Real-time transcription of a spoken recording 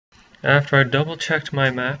After I double-checked my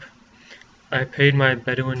map, I paid my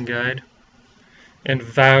Bedouin guide, and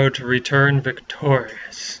vowed to return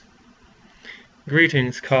victorious.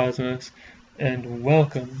 Greetings, Cosmos, and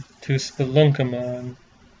welcome to Spelunkemon.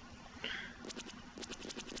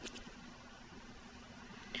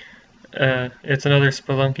 It's another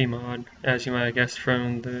Spelunky mod, as you might have guessed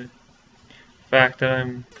from the fact that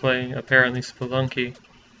I'm playing apparently Spelunky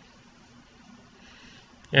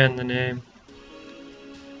and the name.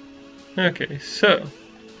 Okay, so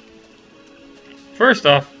first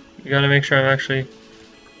off, you gotta make sure I'm actually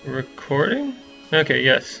recording. Okay,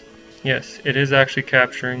 yes, it is actually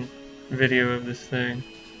capturing video of this thing.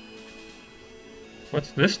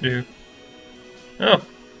 What's this do? Oh.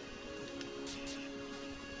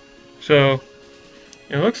 So,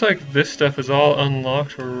 it looks like this stuff is all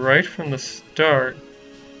unlocked right from the start.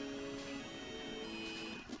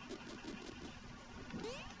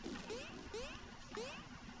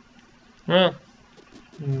 Well,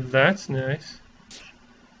 that's nice.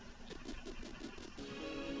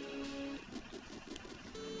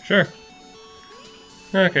 Sure.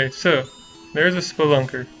 Okay, so, there's a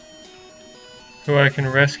spelunker who I can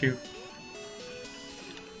rescue.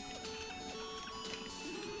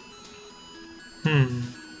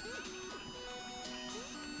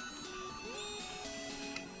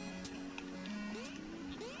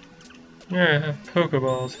 Yeah, I have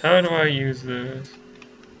Pokeballs. How do I use those?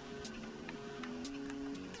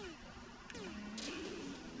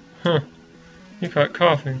 Huh. You caught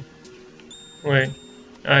coughing. Wait,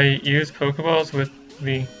 I use Pokeballs with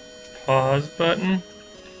the pause button?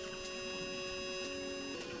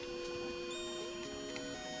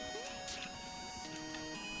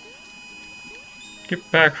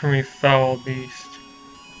 Get back from me, foul beast.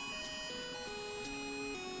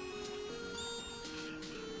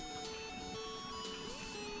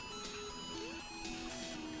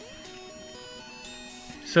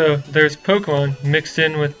 So, there's Pokemon mixed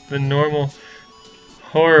in with the normal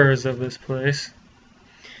horrors of this place.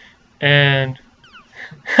 And...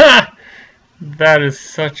 ha! That is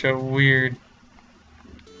such a weird...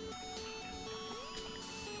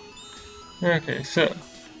 Okay, so...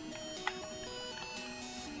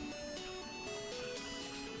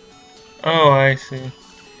 oh, I see.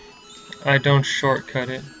 I don't shortcut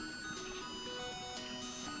it.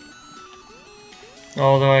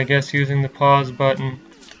 Although I guess using the pause button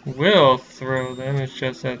will throw them, it's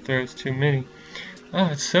just that it throws too many. Oh,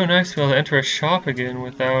 it's so nice to be able to enter a shop again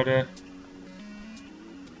without a...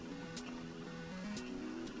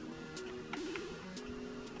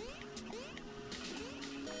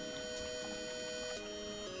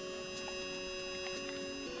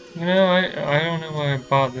 You know, I don't know why I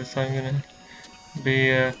bought this. I'm gonna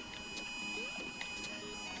be,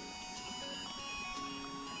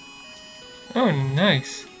 oh,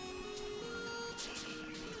 nice.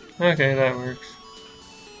 Okay, that works.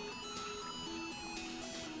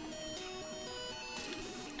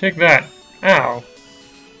 Take that. Ow.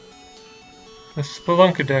 The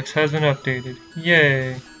Spelunkadex has been updated.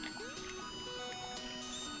 Yay.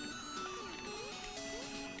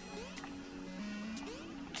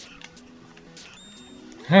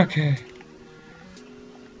 Okay.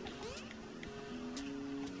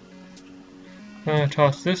 I'm gonna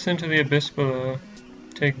toss this into the abyss below.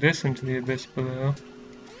 Take this into the abyss below.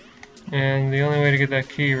 And the only way to get that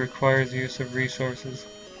key requires use of resources.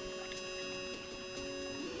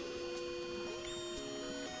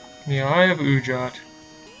 The Eye of Ujat.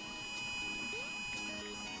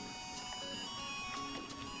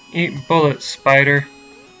 Eat bullet, spider.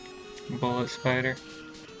 Bullet spider.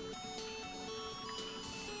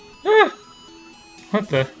 Ah! What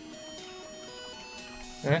the?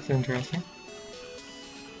 That's interesting.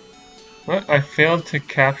 What? I failed to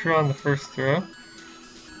capture on the first throw?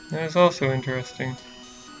 That is also interesting.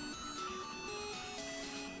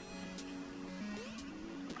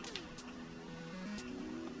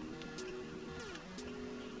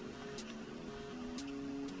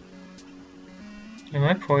 Am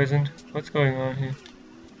I poisoned? What's going on here?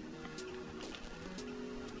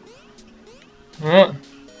 Well...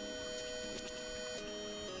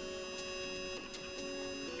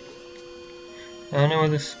 I don't know where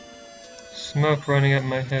this smoke running up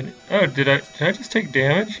my head... Oh, did I just take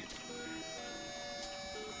damage?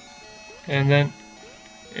 And then...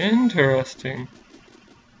 Interesting.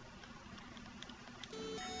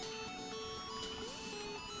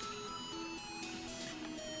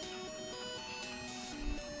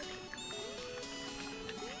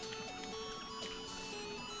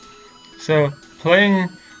 So, playing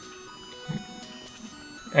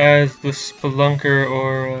as the Spelunker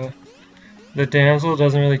or the damsel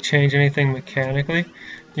doesn't really change anything mechanically,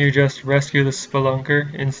 you just rescue the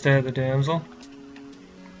spelunker instead of the damsel.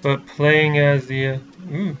 But playing as the...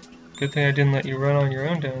 ooh, good thing I didn't let you run on your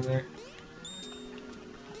own down there.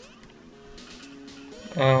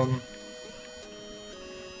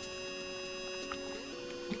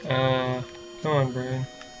 Come on, brain.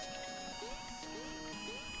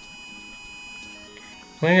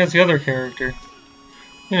 Playing as the other character.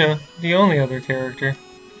 You know, the only other character.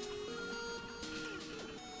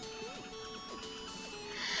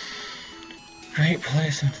 Great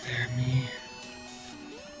placement there, me.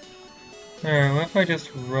 Alright, what if I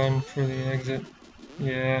just run for the exit?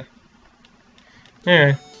 Yeah.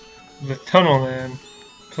 Anyway, the Tunnel Man.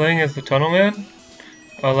 Playing as the Tunnel Man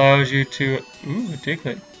allows you to... ooh, a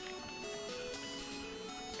Diglett.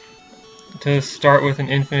 To start with an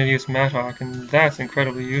infinite use Mattock, and that's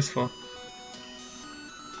incredibly useful.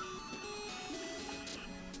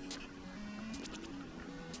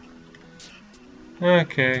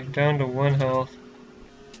 Okay, down to 1 health.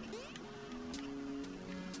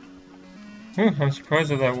 Ooh, I'm surprised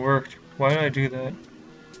that worked. Why did I do that?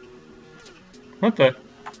 What the?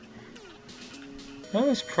 I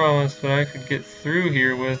was promised that I could get through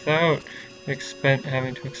here without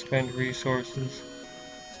having to expend resources.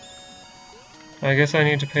 I guess I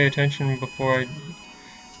need to pay attention before I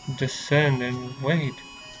descend and wait.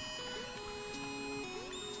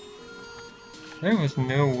 There was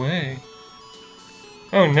no way.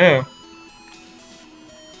 Oh no!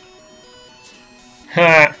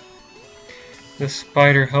 Ha! The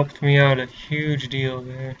spider helped me out a huge deal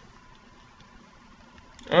there.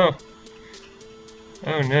 Oh.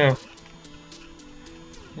 Oh no.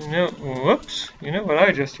 Whoops. You know what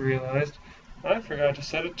I just realized? I forgot to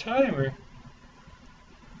set a timer.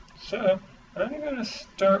 So, I'm gonna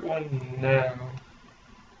start one now.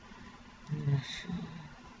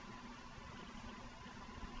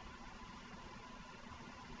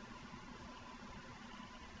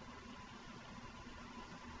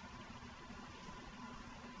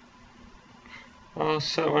 I'll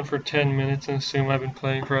set one for 10 minutes and assume I've been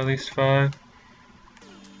playing for at least 5.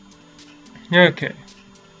 Okay.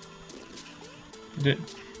 Did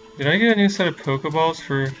I get a new set of Pokeballs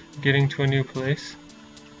for getting to a new place?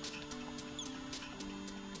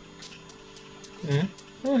 Yeah?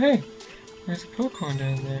 Oh hey, there's a Pokemon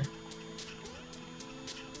down there.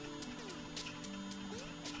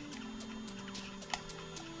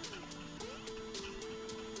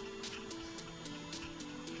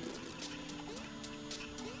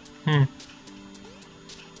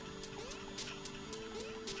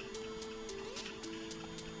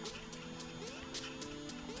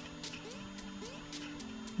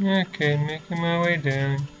 Okay, making my way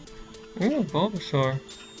down. Ooh, Bulbasaur.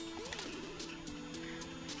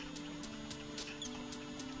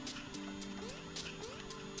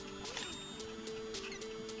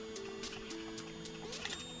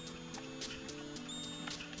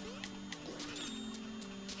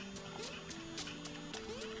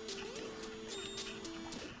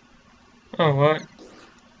 Oh, what?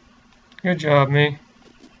 Good job, me.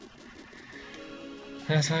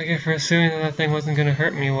 That's what I get for assuming that thing wasn't going to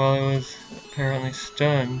hurt me while it was apparently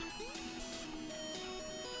stunned.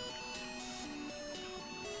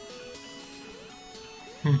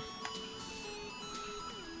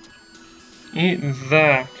 Eat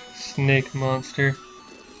that, snake monster.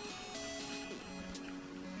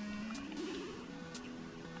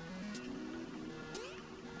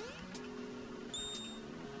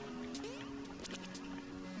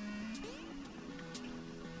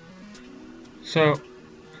 So,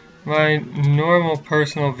 my normal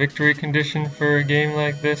personal victory condition for a game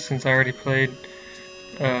like this, since I already played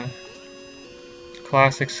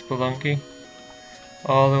classic Spelunky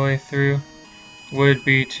all the way through, would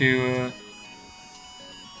be to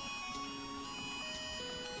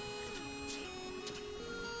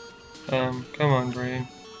come on, brain.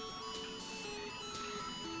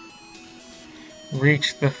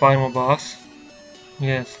 Reach the final boss.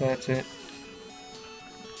 Yes, that's it.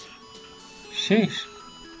 Sheesh.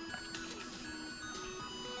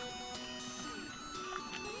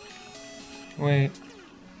 Wait.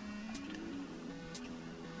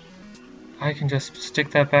 I can just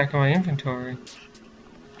stick that back in my inventory.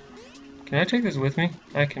 Can I take this with me?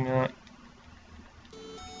 I cannot.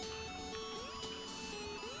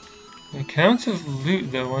 It counts as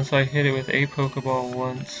loot though once I hit it with a Pokeball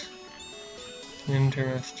once.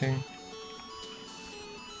 Interesting.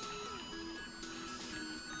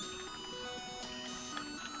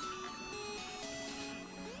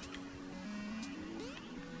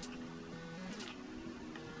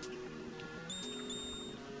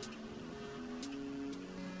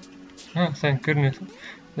 Oh, thank goodness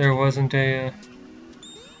there wasn't a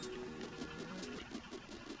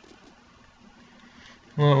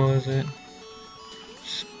What was it?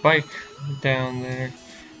 Spike down there.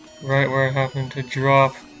 Right where I happened to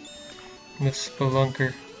drop the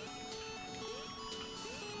spelunker.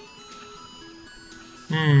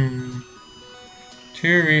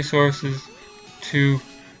 Two resources to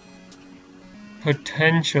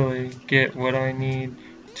potentially get what I need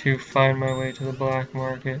to find my way to the black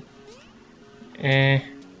market.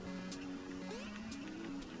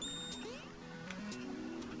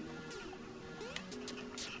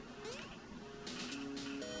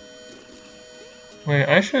 Wait,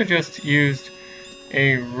 I should have just used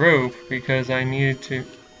a rope because I needed to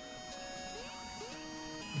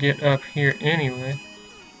get up here anyway.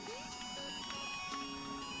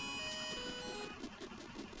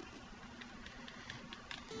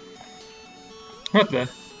 What the?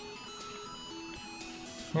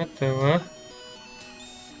 What the what?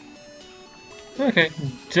 Okay,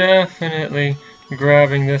 definitely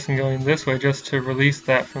grabbing this and going this way just to release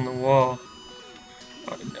that from the wall.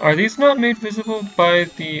 Are these not made visible by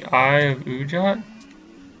the eye of Ujat?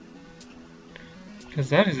 Because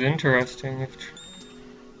that is interesting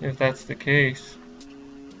if that's the case.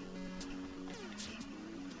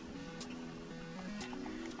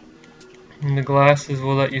 And the glasses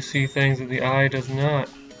will let you see things that the eye does not.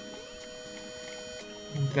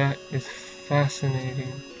 That is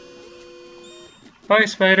fascinating. Bye,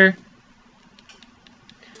 spider!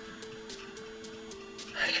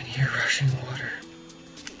 I can hear rushing water.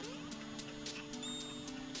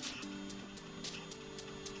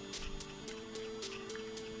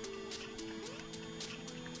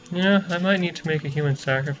 Yeah, I might need to make a human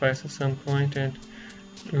sacrifice at some point and...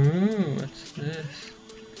 Ooh, what's this?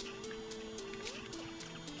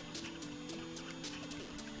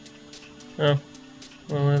 Oh,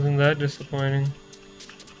 well, isn't that disappointing?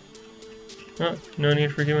 Oh, no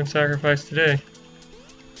need for human sacrifice today.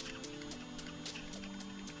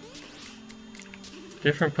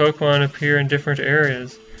 Different Pokemon appear in different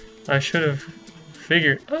areas. I should have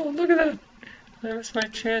figured... Oh, look at that! I missed my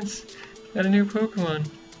chance at a new Pokemon.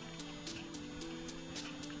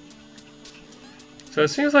 So it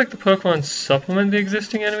seems like the Pokemon supplement the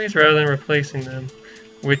existing enemies rather than replacing them,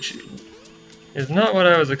 which is not what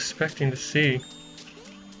I was expecting to see.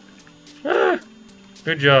 Ah!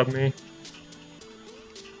 Good job, me.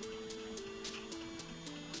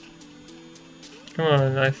 Come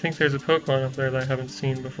on, I think there's a Pokemon up there that I haven't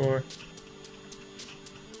seen before.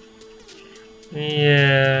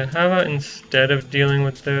 Yeah, how about instead of dealing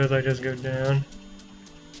with those, I just go down?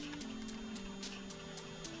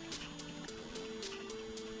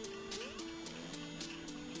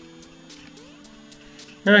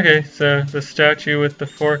 Okay, so the statue with the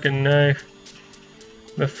fork and knife.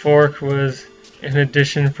 The fork was an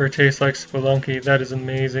addition for Taste Like Spelunky. That is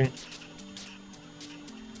amazing.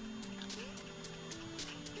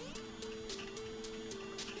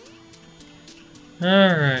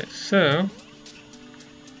 Alright, so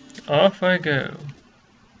off I go.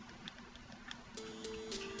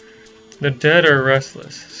 The dead are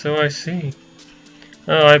restless, so I see.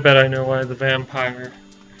 Oh, I bet I know why the vampire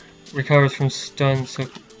recovers from stun so...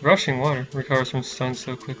 Rushing water recovers from stun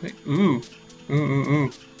so quickly. Ooh. Ooh, ooh,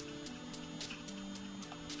 ooh.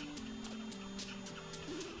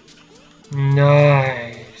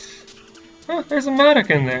 Nice. Oh, there's a Matic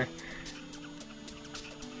in there.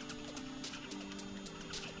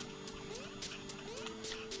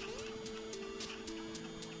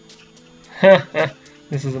 Haha,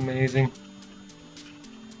 this is amazing.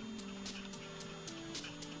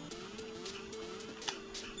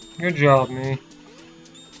 Good job, me.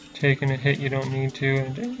 Taking a hit you don't need to,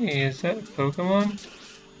 and hey, is that a Pokemon?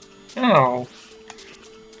 Ow!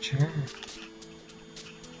 Sure.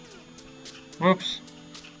 Whoops.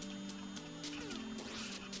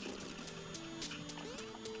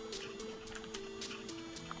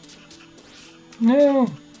 No!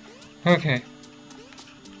 Okay.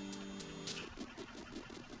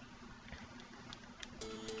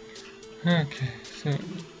 Okay, so...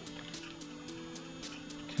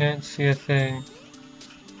 Can't see a thing.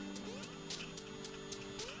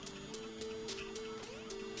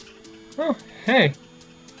 Oh, hey!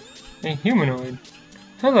 A humanoid.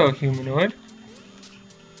 Hello, humanoid.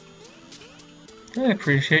 I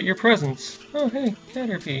appreciate your presence. Oh, hey,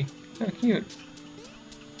 Caterpie. How cute.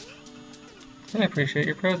 I appreciate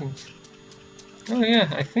your presence. Oh yeah,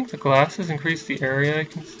 I think the glasses increase the area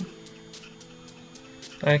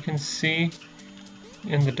I can see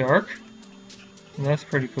in the dark. And that's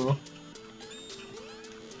pretty cool.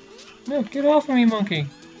 No, get off of me, monkey!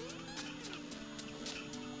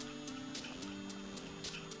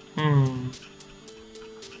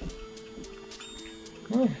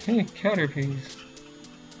 Oh, hey, Caterpies.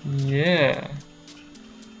 Yeah.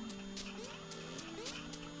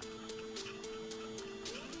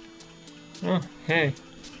 Oh, hey.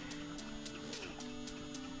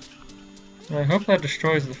 I hope that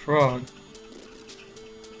destroys the frog.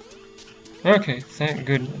 Okay, thank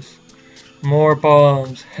goodness. More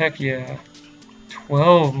bombs, heck yeah.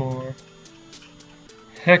 12 more.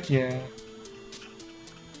 Heck yeah.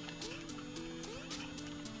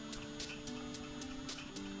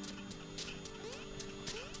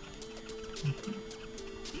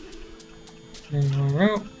 There's more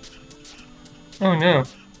rope. Oh no.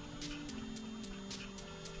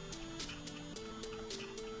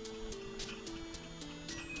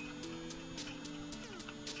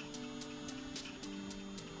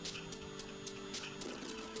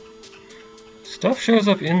 Stuff shows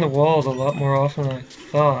up in the walls a lot more often than I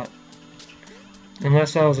thought.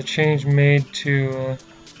 Unless that was a change made to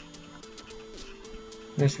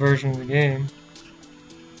this version of the game.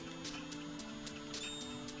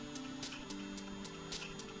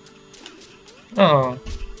 Oh,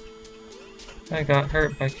 I got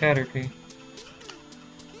hurt by Caterpie.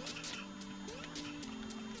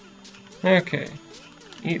 Okay,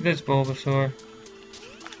 eat this Bulbasaur.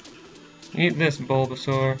 Eat this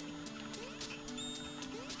Bulbasaur.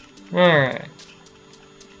 Alright.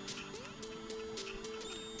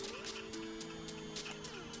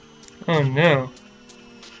 Oh no.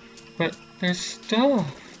 But there's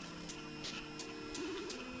stuff.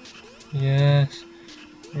 Yes.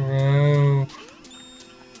 Rope.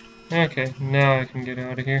 Okay, now I can get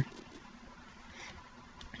out of here.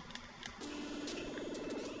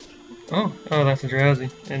 Oh, that's a Drowsy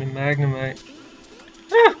and a Magnemite.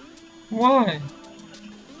 Ah! Why?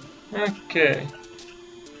 Okay.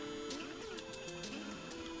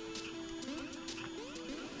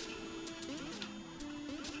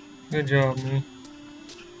 Good job, me.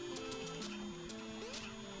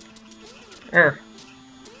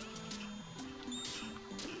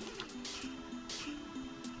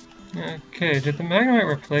 Okay, did the Magnemite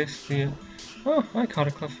replace the... Oh, I caught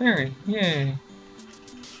a Clefairy. Yay.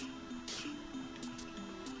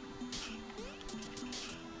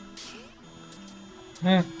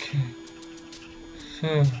 Okay.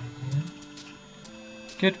 So...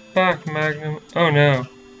 Get back, Magnum... Oh no.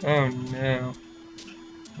 Oh no.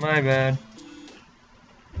 My bad.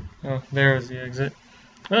 Oh, there was the exit.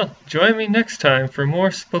 Well, join me next time for more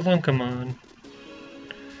Spelunkemon.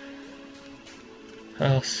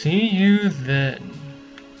 I'll see you then.